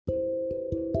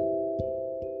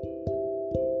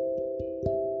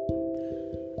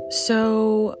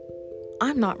So,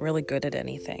 I'm not really good at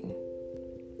anything.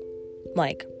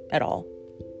 Like, at all.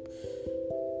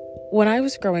 When I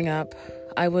was growing up,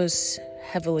 I was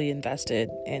heavily invested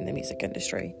in the music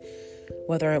industry.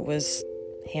 Whether it was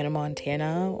Hannah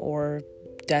Montana or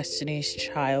Destiny's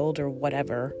Child or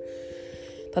whatever.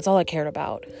 That's all I cared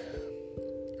about.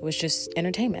 It was just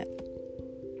entertainment.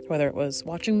 Whether it was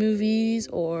watching movies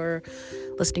or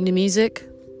listening to music,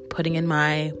 putting in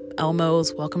my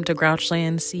Elmo's Welcome to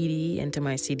Grouchland CD into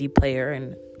my CD player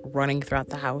and running throughout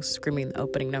the house screaming the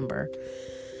opening number.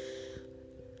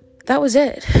 That was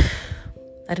it.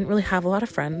 I didn't really have a lot of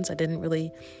friends. I didn't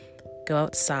really go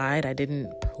outside. I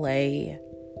didn't play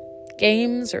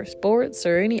games or sports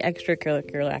or any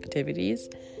extracurricular activities.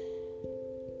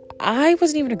 I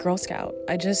wasn't even a Girl Scout.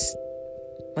 I just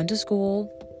went to school,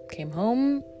 came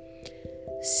home,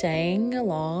 sang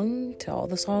along to all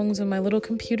the songs on my little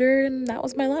computer, and that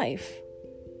was my life.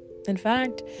 In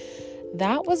fact,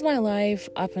 that was my life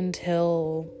up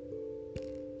until,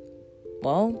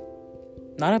 well,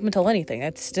 not up until anything.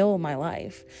 That's still my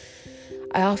life.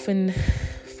 I often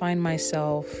find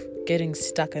myself getting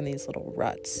stuck in these little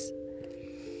ruts.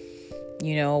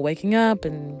 You know, waking up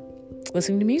and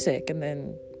listening to music and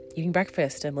then eating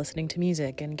breakfast and listening to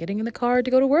music and getting in the car to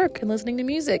go to work and listening to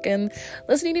music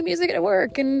at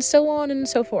work and so on and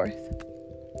so forth.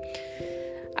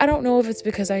 I don't know if it's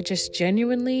because I just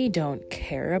genuinely don't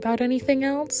care about anything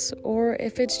else or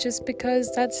if it's just because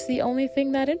that's the only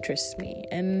thing that interests me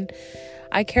and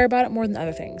I care about it more than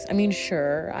other things. I mean,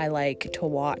 sure, I like to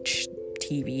watch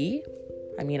TV.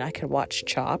 I mean, I could watch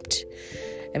Chopped.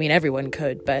 I mean, everyone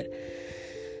could, but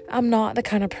I'm not the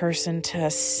kind of person to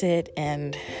sit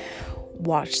and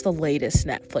watch the latest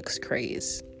Netflix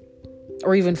craze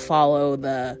or even follow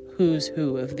the who's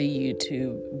who of the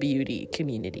YouTube beauty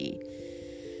community.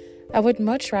 I would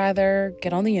much rather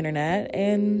get on the internet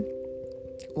and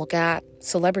look at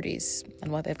celebrities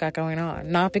and what they've got going on.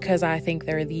 Not because I think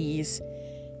they're these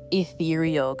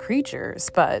ethereal creatures,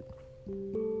 but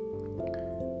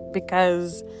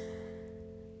because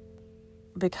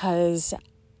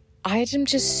I am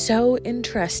just so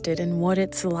interested in what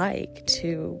it's like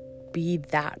to be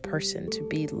that person, to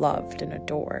be loved and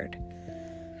adored.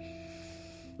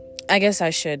 I guess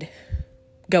I should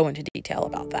go into detail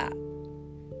about that.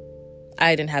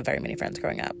 I didn't have very many friends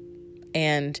growing up,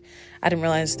 and I didn't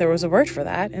realize there was a word for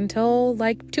that until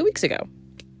like 2 weeks ago.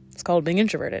 It's called being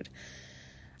introverted.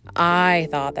 I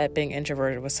thought that being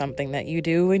introverted was something that you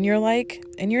do when you're like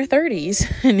in your 30s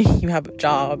and you have a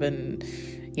job and,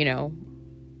 you know,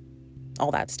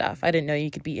 all that stuff. I didn't know you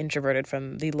could be introverted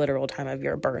from the literal time of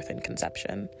your birth and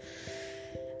conception.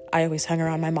 I always hung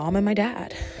around my mom and my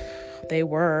dad. They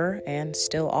were and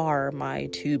still are my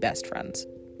two best friends.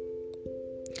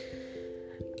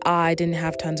 I didn't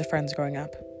have tons of friends growing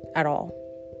up at all.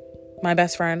 My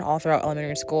best friend all throughout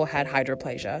elementary school had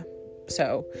hydroplasia.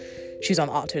 So she's on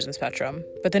the autism spectrum,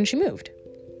 but then she moved.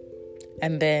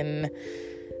 And then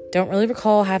don't really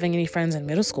recall having any friends in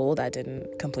middle school that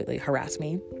didn't completely harass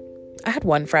me. I had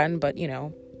one friend, but you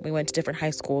know, we went to different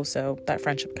high schools, so that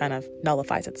friendship kind of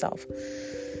nullifies itself.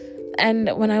 And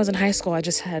when I was in high school, I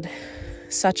just had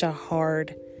such a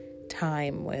hard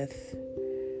time with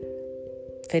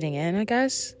fitting in, I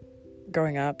guess.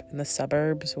 Growing up in the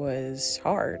suburbs was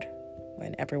hard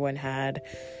when everyone had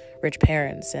rich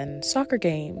parents and soccer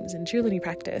games and cheerleading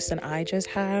practice, and I just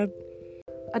had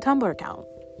a Tumblr account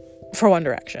for One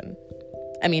Direction.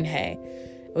 I mean, hey,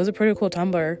 it was a pretty cool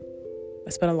Tumblr. I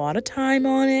spent a lot of time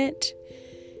on it.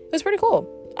 It was pretty cool.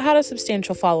 I had a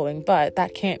substantial following, but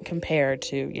that can't compare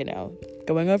to, you know,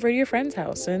 going over to your friend's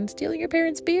house and stealing your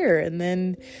parents' beer and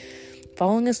then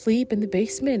falling asleep in the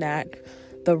basement at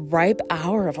the ripe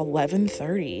hour of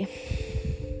 11:30.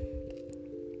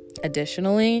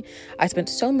 Additionally, I spent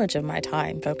so much of my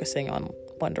time focusing on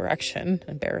One Direction,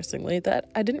 embarrassingly, that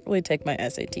I didn't really take my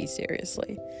SAT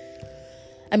seriously.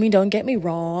 I mean, don't get me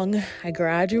wrong. I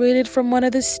graduated from one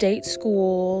of the state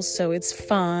schools, so it's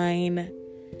fine.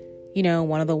 You know,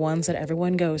 one of the ones that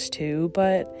everyone goes to,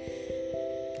 but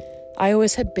I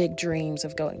always had big dreams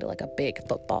of going to like a big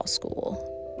football school.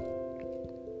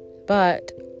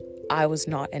 But I was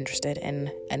not interested in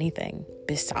anything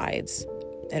besides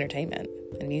entertainment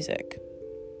and music.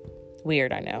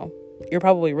 Weird, I know. You're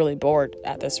probably really bored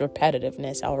at this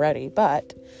repetitiveness already,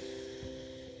 but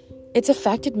it's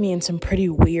affected me in some pretty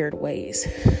weird ways.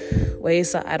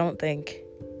 Ways that I don't think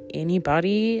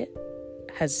anybody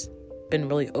has been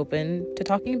really open to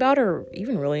talking about, or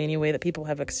even really any way that people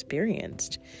have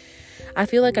experienced. I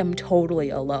feel like I'm totally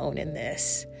alone in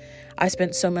this. I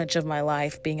spent so much of my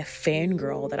life being a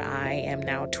fangirl that I am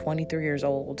now 23 years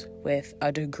old with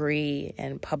a degree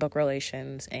in public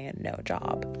relations and no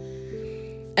job.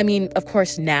 I mean, of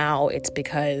course, now it's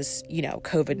because,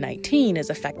 COVID-19 has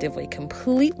effectively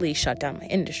completely shut down my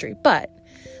industry. But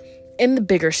in the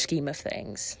bigger scheme of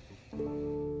things,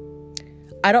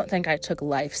 I don't think I took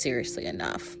life seriously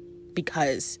enough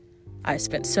because I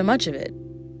spent so much of it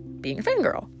being a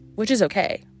fangirl, which is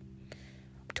okay.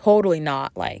 Totally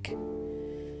not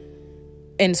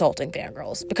insulting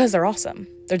fangirls because they're awesome.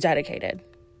 They're dedicated.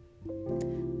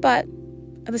 But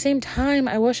at the same time,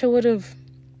 I wish I would have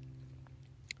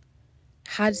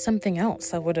had something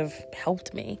else that would have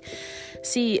helped me.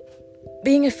 See,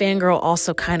 being a fangirl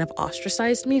also kind of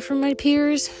ostracized me from my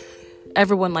peers.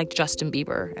 Everyone liked Justin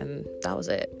Bieber, and that was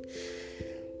it.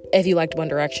 If you liked One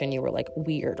Direction, you were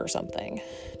weird or something.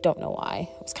 Don't know why.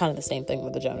 It was kind of the same thing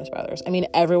with the Jonas Brothers. I mean,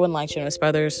 everyone liked Jonas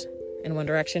Brothers and One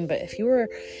Direction, but if you were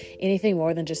anything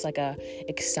more than just a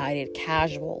excited,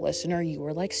 casual listener, you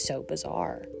were so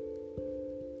bizarre.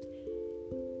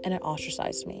 And it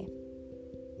ostracized me.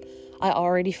 I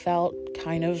already felt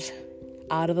kind of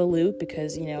out of the loop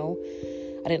because, I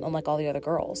didn't look like all the other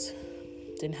girls.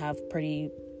 Didn't have pretty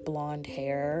blonde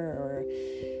hair or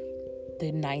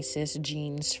the nicest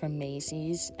jeans from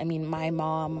Macy's. I mean, my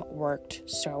mom worked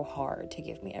so hard to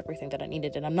give me everything that I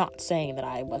needed. And I'm not saying that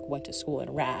I went to school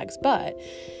in rags, but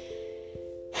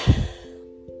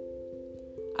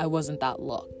I wasn't that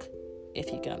look,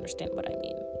 if you can understand what I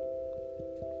mean.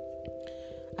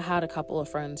 I had a couple of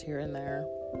friends here and there.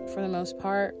 For the most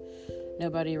part,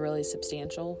 nobody really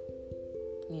substantial.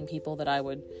 I mean, people that I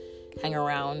would hang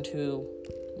around who,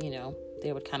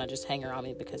 they would kind of just hang around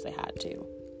me because they had to.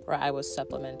 Or I was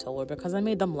supplemental, or because I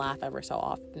made them laugh ever so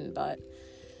often. But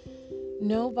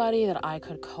nobody that I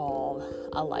could call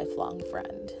a lifelong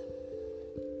friend.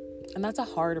 And that's a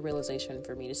hard realization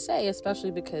for me to say, especially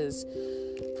because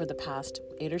for the past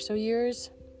 8 or so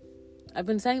years, I've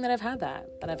been saying that I've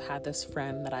had this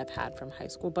friend that I've had from high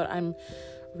school, but I'm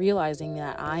realizing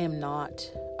that I am not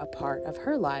a part of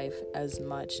her life as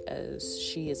much as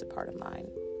she is a part of mine.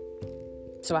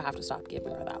 So I have to stop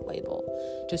giving her that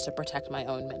label just to protect my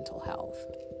own mental health.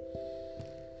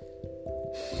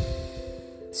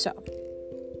 So,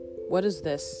 what is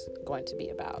this going to be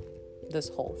about, this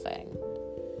whole thing?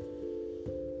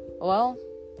 Well,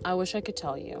 I wish I could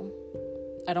tell you.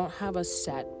 I don't have a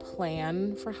set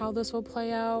plan for how this will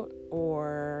play out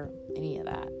or any of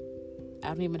that. I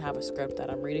don't even have a script that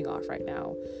I'm reading off right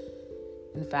now.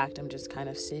 In fact, I'm just kind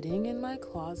of sitting in my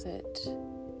closet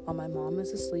while my mom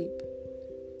is asleep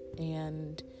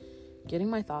and getting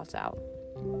my thoughts out.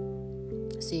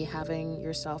 See, having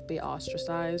yourself be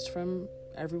ostracized from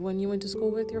everyone you went to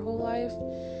school with your whole life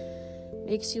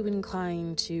makes you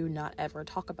inclined to not ever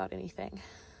talk about anything.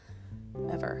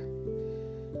 Ever.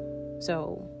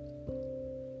 So,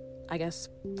 I guess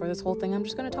for this whole thing, I'm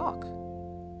just going to talk.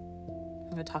 I'm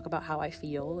going to talk about how I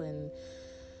feel and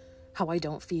how I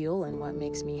don't feel and what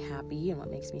makes me happy and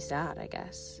what makes me sad, I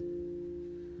guess.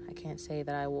 I can't say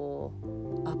that I will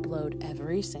upload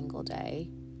every single day,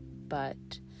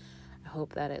 but I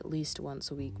hope that at least once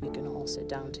a week we can all sit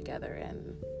down together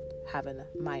and have a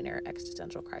minor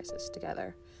existential crisis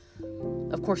together.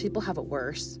 Of course, people have it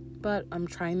worse, but I'm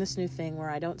trying this new thing where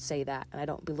I don't say that and I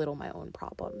don't belittle my own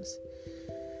problems.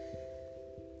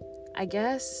 I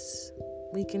guess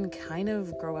we can kind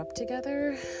of grow up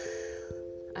together.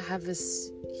 I have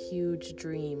this huge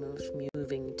dream of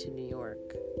moving to New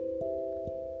York.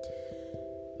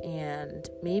 And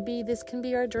maybe this can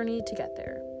be our journey to get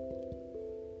there.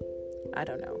 I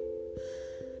don't know.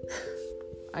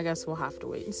 I guess we'll have to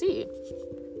wait and see.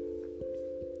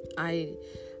 I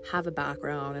have a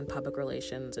background in public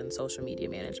relations and social media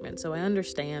management, so I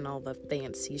understand all the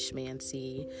fancy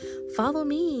schmancy follow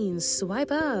me,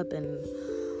 swipe up, and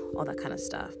all that kind of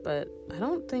stuff, but I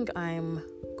don't think I'm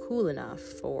cool enough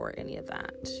for any of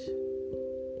that.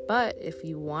 But if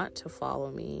you want to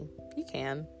follow me, you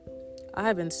can. I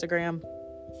have Instagram,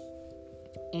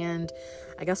 and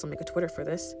I guess I'll make a Twitter for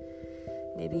this.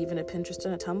 Maybe even a Pinterest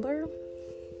and a Tumblr.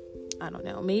 I don't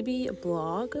know. Maybe a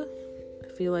blog. I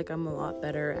feel like I'm a lot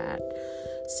better at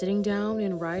sitting down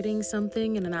and writing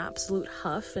something in an absolute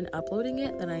huff and uploading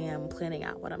it than I am planning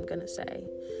out what I'm going to say.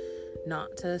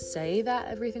 Not to say that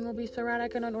everything will be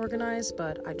sporadic and unorganized,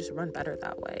 but I just run better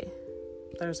that way.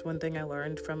 There's one thing I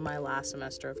learned from my last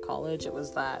semester of college. It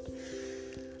was that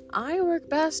I work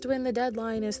best when the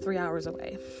deadline is 3 hours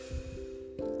away.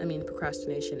 I mean,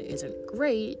 procrastination isn't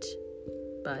great,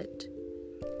 but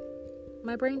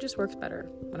my brain just works better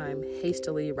when I'm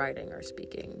hastily writing or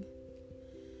speaking.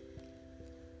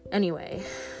 Anyway,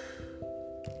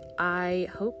 I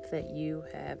hope that you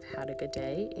have had a good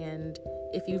day, and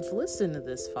if you've listened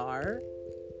this far,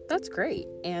 that's great,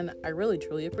 and I really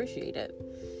truly appreciate it.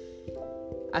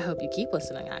 I hope you keep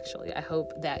listening, actually. I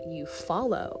hope that you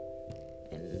follow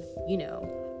and,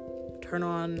 turn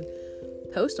on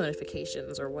post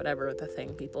notifications or whatever the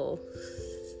thing people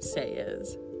say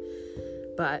is.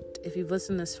 But if you've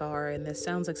listened this far and this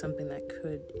sounds like something that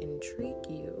could intrigue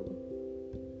you,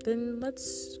 then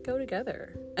let's go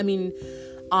together.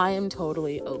 I am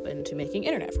totally open to making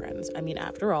internet friends.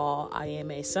 After all, I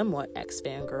am a somewhat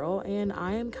ex-fangirl, and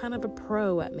I am kind of a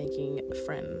pro at making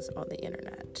friends on the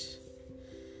internet.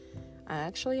 I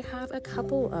actually have a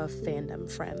couple of fandom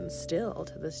friends still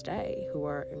to this day who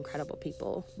are incredible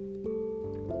people.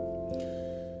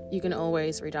 You can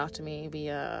always reach out to me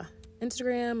via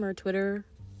Instagram or Twitter.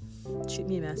 Shoot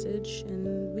me a message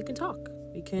and we can talk.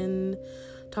 We can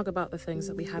talk about the things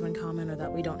that we have in common or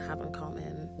that we don't have in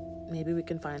common. Maybe we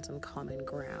can find some common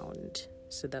ground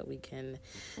so that we can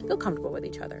feel comfortable with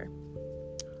each other.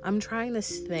 I'm trying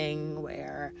this thing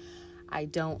where I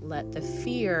don't let the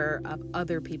fear of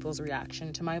other people's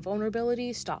reaction to my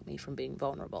vulnerability stop me from being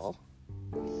vulnerable.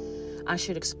 I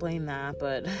should explain that,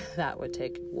 but that would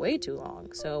take way too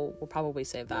long, so we'll probably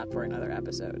save that for another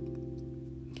episode.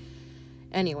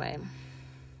 Anyway,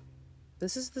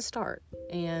 this is the start,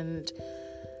 and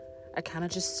I kind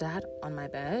of just sat on my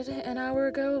bed an hour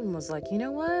ago and was like, you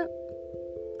know what?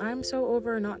 I'm so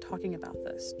over not talking about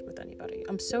this with anybody.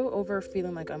 I'm so over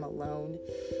feeling like I'm alone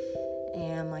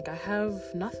and like I have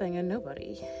nothing and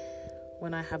nobody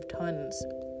when I have tons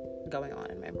going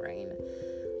on in my brain.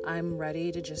 I'm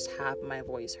ready to just have my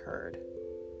voice heard.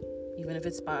 Even if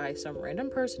it's by some random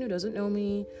person who doesn't know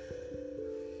me,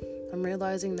 I'm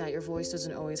realizing that your voice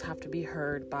doesn't always have to be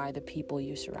heard by the people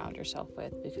you surround yourself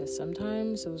with, because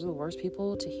sometimes those are the worst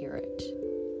people to hear it.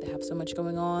 They have so much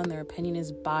going on, their opinion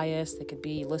is biased, they could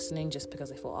be listening just because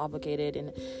they feel obligated,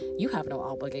 and you have no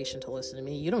obligation to listen to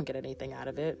me. You don't get anything out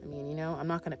of it. I'm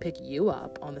not going to pick you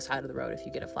up on the side of the road if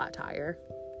you get a flat tire.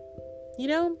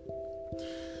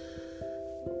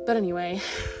 But anyway,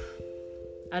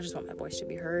 I just want my voice to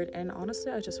be heard, and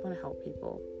honestly, I just want to help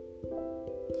people.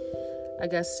 I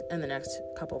guess in the next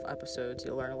couple of episodes,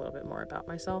 you'll learn a little bit more about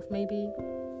myself, maybe.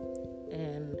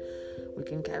 And we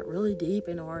can get really deep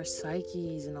into our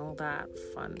psyches and all that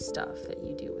fun stuff that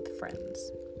you do with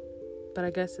friends. But I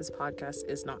guess this podcast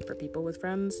is not for people with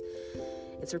friends.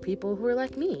 It's for people who are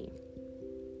like me,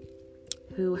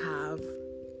 who have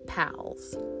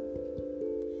pals.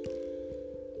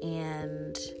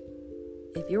 And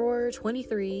if you're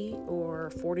 23 or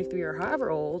 43 or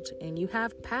however old and you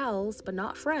have pals but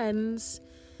not friends,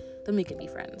 then we can be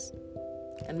friends.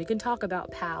 And we can talk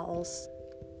about pals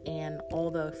and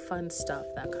all the fun stuff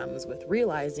that comes with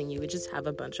realizing you would just have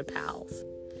a bunch of pals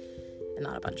and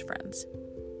not a bunch of friends.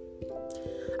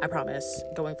 I promise,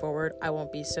 going forward, I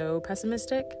won't be so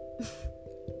pessimistic.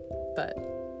 But,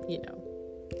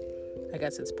 I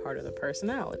guess it's part of the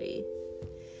personality.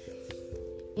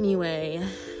 Anyway,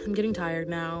 I'm getting tired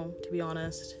now, to be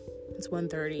honest. It's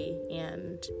 1:30,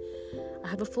 and I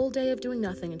have a full day of doing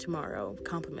nothing tomorrow,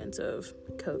 compliments of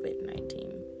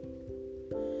COVID-19.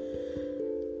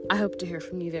 I hope to hear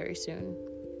from you very soon.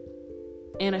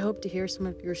 And I hope to hear some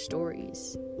of your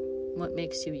stories, what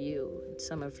makes you you, and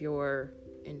some of your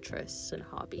interests and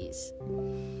hobbies.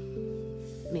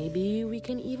 Maybe we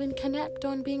can even connect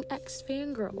on being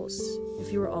ex-fangirls,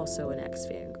 if you are also an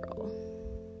ex-fangirl.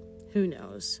 Who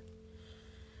knows?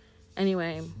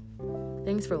 Anyway,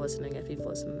 thanks for listening if you've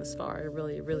listened this far. I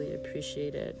really, really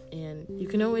appreciate it. And you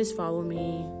can always follow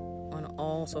me on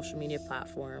all social media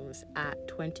platforms at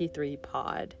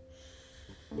 23pod.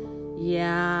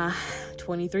 Yeah,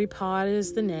 23pod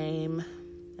is the name.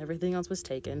 Everything else was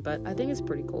taken, but I think it's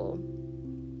pretty cool.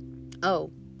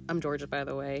 Oh, I'm Georgia, by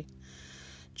the way.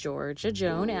 Georgia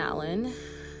Joan Allen.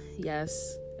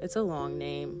 Yes, it's a long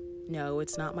name. No,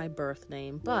 it's not my birth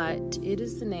name, but it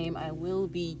is the name I will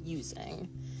be using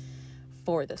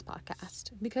for this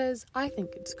podcast because I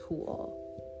think it's cool.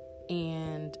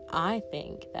 And I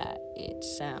think that it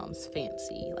sounds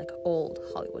fancy, like old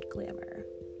Hollywood glamour.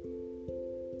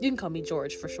 You can call me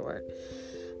George for short.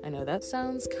 I know that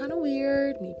sounds kind of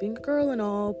weird, me being a girl and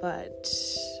all, but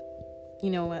you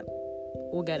know what?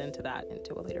 We'll get into that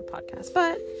into a later podcast.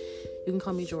 But you can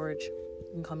call me George.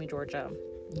 You can call me Georgia.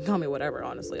 You can call me whatever,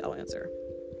 honestly, I'll answer.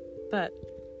 But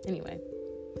anyway,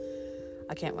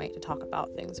 I can't wait to talk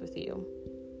about things with you.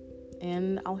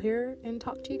 And I'll hear and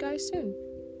talk to you guys soon.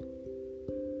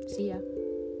 See ya.